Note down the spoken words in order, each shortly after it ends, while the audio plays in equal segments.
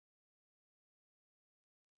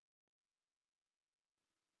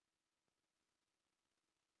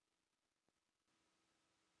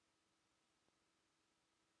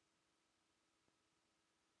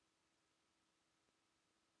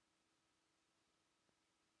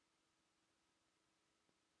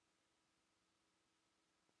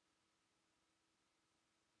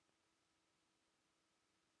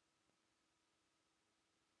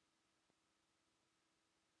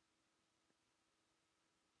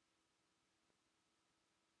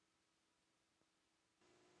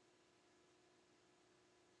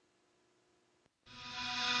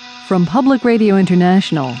From Public Radio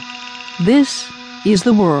International, this is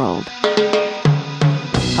The World.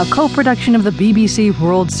 A co-production of the BBC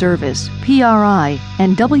World Service, PRI,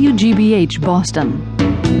 and WGBH Boston.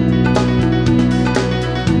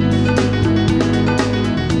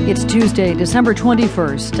 It's Tuesday, December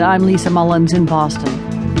 21st. I'm Lisa Mullins in Boston.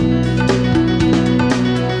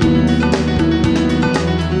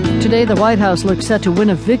 Today, the White House looks set to win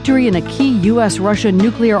a victory in a key U.S.-Russia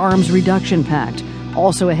nuclear arms reduction pact.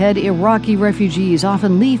 Also ahead, Iraqi refugees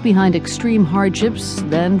often leave behind extreme hardships,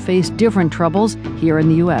 then face different troubles here in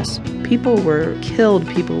the U.S. People were killed,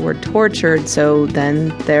 people were tortured, so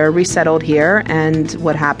then they're resettled here, and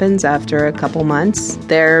what happens after a couple months?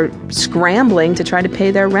 They're scrambling to try to pay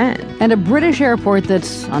their rent. And a British airport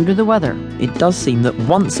that's under the weather. It does seem that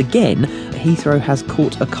once again, Heathrow has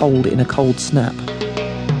caught a cold in a cold snap.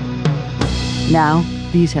 Now,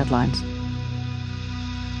 these headlines.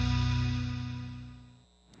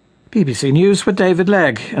 BBC News with David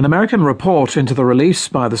Legg. An American report into the release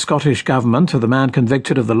by the Scottish government of the man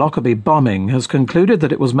convicted of the Lockerbie bombing has concluded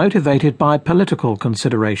that it was motivated by political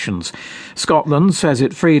considerations. Scotland says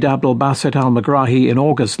it freed Abdel Basset al-Megrahi in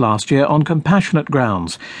August last year on compassionate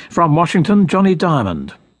grounds. From Washington, Johnny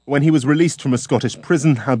Diamond. When he was released from a Scottish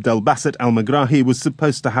prison, Abdel Basset al-Megrahi was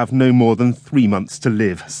supposed to have no more than 3 months to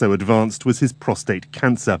live, so advanced was his prostate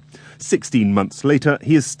cancer. 16 months later,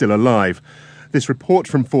 he is still alive. This report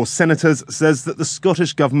from 4 senators says that the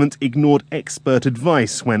Scottish government ignored expert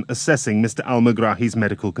advice when assessing Mr al-Megrahi's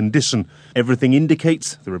medical condition. Everything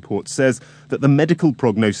indicates, the report says, that the medical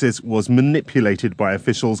prognosis was manipulated by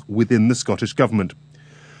officials within the Scottish government.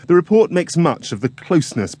 The report makes much of the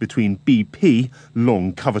closeness between BP,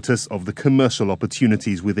 long covetous of the commercial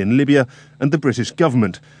opportunities within Libya, and the British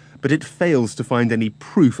government, but it fails to find any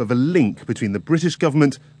proof of a link between the British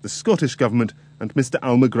government, the Scottish government, and Mr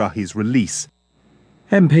al-Megrahi's release.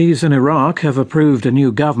 MPs in Iraq have approved a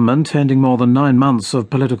new government ending more than 9 months of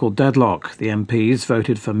political deadlock. The MPs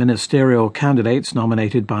voted for ministerial candidates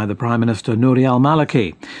nominated by the Prime Minister Nouri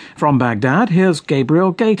al-Maliki. From Baghdad, here's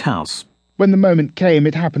Gabriel Gatehouse. When the moment came,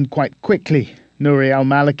 it happened quite quickly. Nouri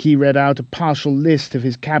al-Maliki read out a partial list of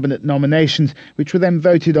his cabinet nominations, which were then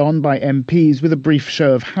voted on by MPs with a brief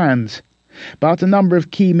show of hands. But a number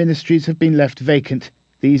of key ministries have been left vacant.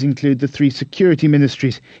 These include the 3 security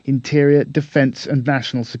ministries, Interior, Defence and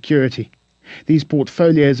National Security. These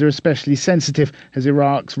portfolios are especially sensitive as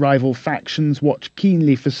Iraq's rival factions watch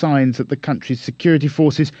keenly for signs that the country's security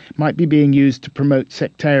forces might be being used to promote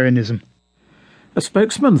sectarianism. A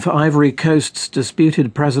spokesman for Ivory Coast's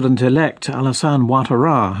disputed president-elect Alassane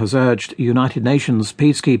Ouattara has urged United Nations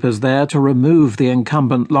peacekeepers there to remove the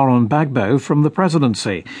incumbent Laurent Gbagbo from the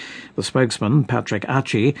presidency. The spokesman, Patrick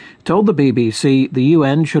Achi, told the BBC the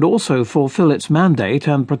UN should also fulfil its mandate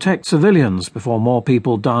and protect civilians before more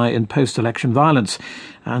people die in post-election violence.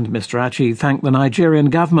 And Mr. Achi thanked the Nigerian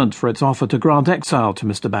government for its offer to grant exile to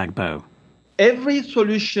Mr. Gbagbo. Every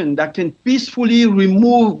solution that can peacefully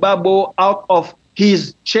remove Gbagbo out of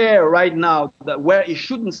his chair right now, where he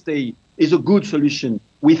shouldn't stay, is a good solution.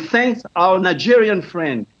 We thank our Nigerian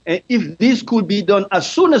friend, and if this could be done as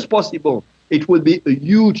soon as possible, it will be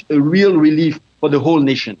a real relief for the whole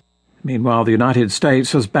nation. Meanwhile, the United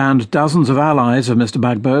States has banned dozens of allies of Mr.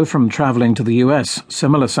 Gbagbo from travelling to the US.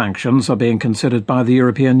 Similar sanctions are being considered by the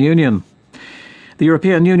European Union. The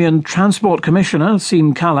European Union Transport Commissioner,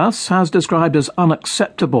 Siim Kallas, has described as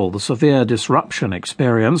unacceptable the severe disruption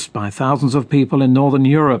experienced by thousands of people in Northern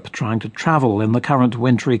Europe trying to travel in the current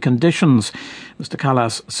wintry conditions. Mr.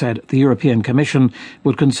 Kallas said the European Commission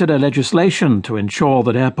would consider legislation to ensure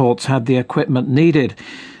that airports had the equipment needed.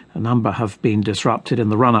 A number have been disrupted in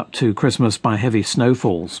the run-up to Christmas by heavy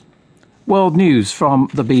snowfalls. World News from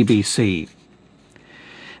the BBC.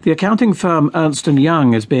 The accounting firm Ernst &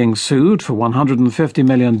 Young is being sued for $150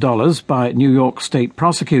 million by New York state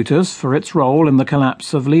prosecutors for its role in the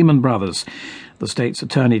collapse of Lehman Brothers. The state's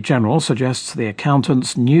attorney general suggests the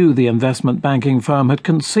accountants knew the investment banking firm had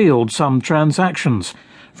concealed some transactions.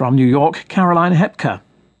 From New York, Caroline Hepker.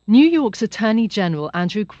 New York's Attorney General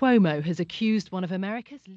Andrew Cuomo has accused one of America's